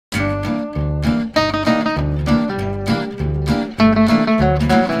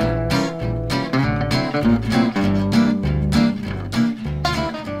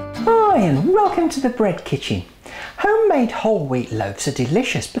Welcome to the bread kitchen. Homemade whole wheat loaves are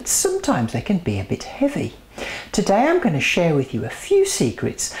delicious, but sometimes they can be a bit heavy. Today I'm going to share with you a few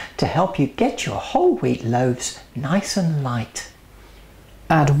secrets to help you get your whole wheat loaves nice and light.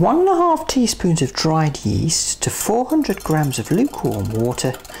 Add 1.5 teaspoons of dried yeast to 400 grams of lukewarm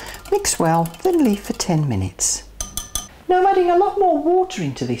water. Mix well, then leave for 10 minutes. Now I'm adding a lot more water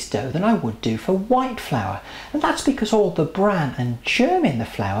into this dough than I would do for white flour, and that's because all the bran and germ in the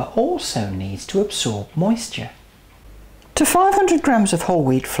flour also needs to absorb moisture. To 500 grams of whole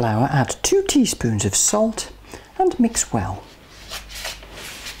wheat flour, add 2 teaspoons of salt and mix well.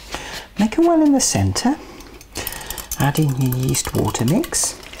 Make a well in the centre, add in your yeast water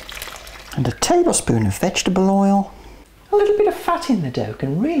mix and a tablespoon of vegetable oil. A little bit of fat in the dough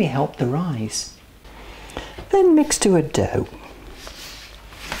can really help the rise. Then mix to a dough.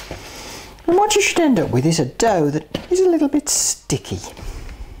 And what you should end up with is a dough that is a little bit sticky.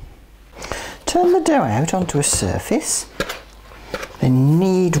 Turn the dough out onto a surface, then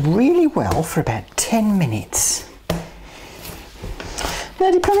knead really well for about 10 minutes.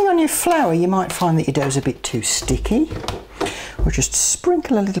 Now, depending on your flour, you might find that your dough's a bit too sticky, or just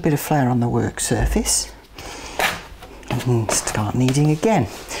sprinkle a little bit of flour on the work surface and start kneading again.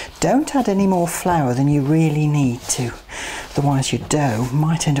 Don't add any more flour than you really need to, otherwise your dough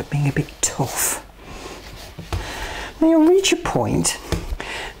might end up being a bit tough. Now you'll reach a point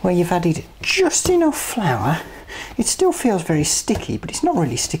where you've added just enough flour. It still feels very sticky, but it's not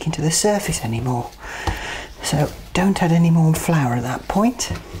really sticking to the surface anymore. So don't add any more flour at that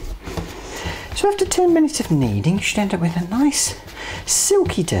point. So after 10 minutes of kneading, you should end up with a nice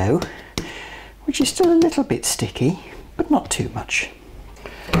silky dough, which is still a little bit sticky, but not too much.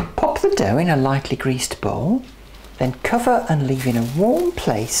 Pop the dough in a lightly greased bowl, then cover and leave in a warm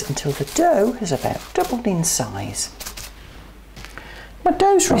place until the dough has about doubled in size. My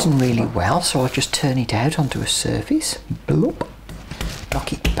dough's risen really well, so I'll just turn it out onto a surface, bloop,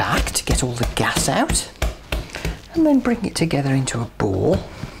 knock it back to get all the gas out, and then bring it together into a ball,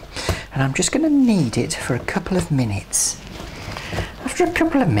 and I'm just going to knead it for a couple of minutes. After a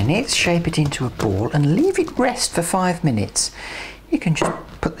couple of minutes, shape it into a ball and leave it rest for 5 minutes. You can just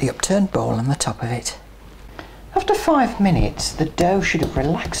put the upturned bowl on the top of it. After 5 minutes, the dough should have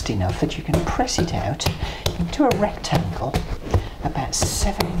relaxed enough that you can press it out into a rectangle about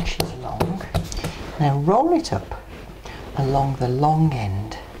 7 inches long. Now roll it up along the long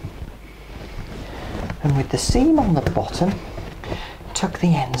end, and with the seam on the bottom, tuck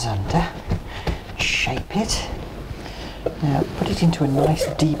the ends under, shape it. Now put it into a nice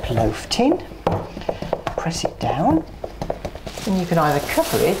deep loaf tin, press it down, and you can either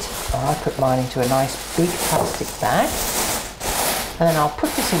cover it, or I put mine into a nice big plastic bag, and then I'll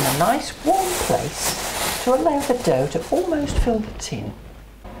put this in a nice warm place to allow the dough to almost fill the tin.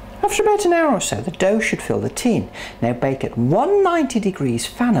 After about an hour or so, the dough should fill the tin. Now bake at 190 degrees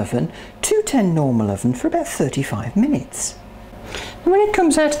fan oven, 210 normal oven for about 35 minutes. And when it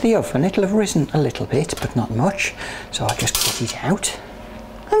comes out of the oven, it'll have risen a little bit, but not much, so I'll just get it out,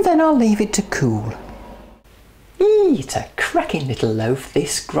 and then I'll leave it to cool. It's a cracking little loaf,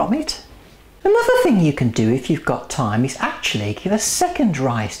 this grommet. Another thing you can do if you've got time is actually give a second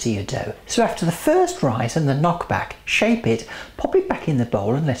rise to your dough. So after the first rise and the knockback, shape it, pop it back in the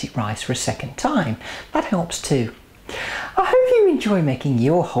bowl and let it rise for a second time. That helps too. I hope you enjoy making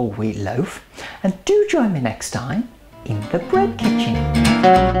your whole wheat loaf, and do join me next time in the bread kitchen.